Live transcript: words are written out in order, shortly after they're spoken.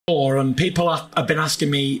And people have been asking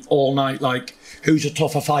me all night, like, who's a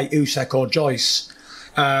tougher fight, Usyk or Joyce?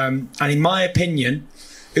 And in my opinion,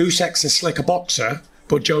 Usyk's a slicker boxer,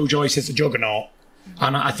 but Joyce is a juggernaut.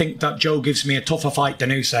 And I think that Joe gives me a tougher fight than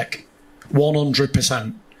Usyk,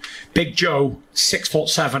 100%. Big Joe,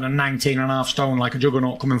 6'7" and 19.5 stone, like a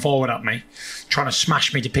juggernaut coming forward at me, trying to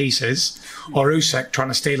smash me to pieces, or Usyk trying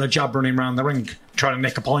to steal a jab running around the ring, trying to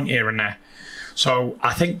nick a point here and there. So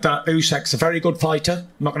I think that Usyk's a very good fighter.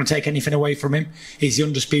 I'm not going to take anything away from him. He's the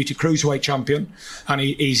undisputed cruiserweight champion, and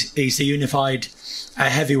he's the unified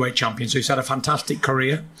heavyweight champion. So he's had a fantastic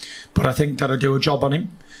career. But I think that I do a job on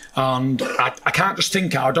him, and I can't just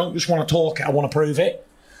think it. I don't just want to talk it. I want to prove it.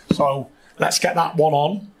 So let's get that one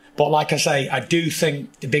on. But like I say, I do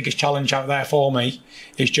think the biggest challenge out there for me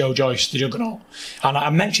is Joyce, the juggernaut. And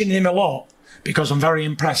I'm mentioning him a lot because I'm very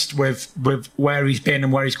impressed with where he's been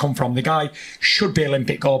and where he's come from. The guy should be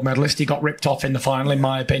Olympic gold medalist. He got ripped off in the final, in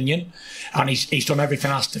my opinion. And he's done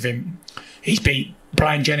everything asked of him. He's beat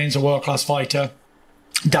Brian Jennings, a world-class fighter,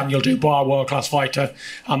 Daniel Dubois, world-class fighter,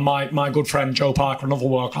 and my good friend Joe Parker, another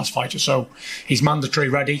world-class fighter. So he's mandatory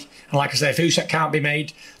ready. And like I say, if Usyk can't be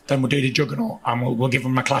made, then we'll do the juggernaut and we'll give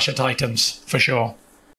him a clash of titans for sure.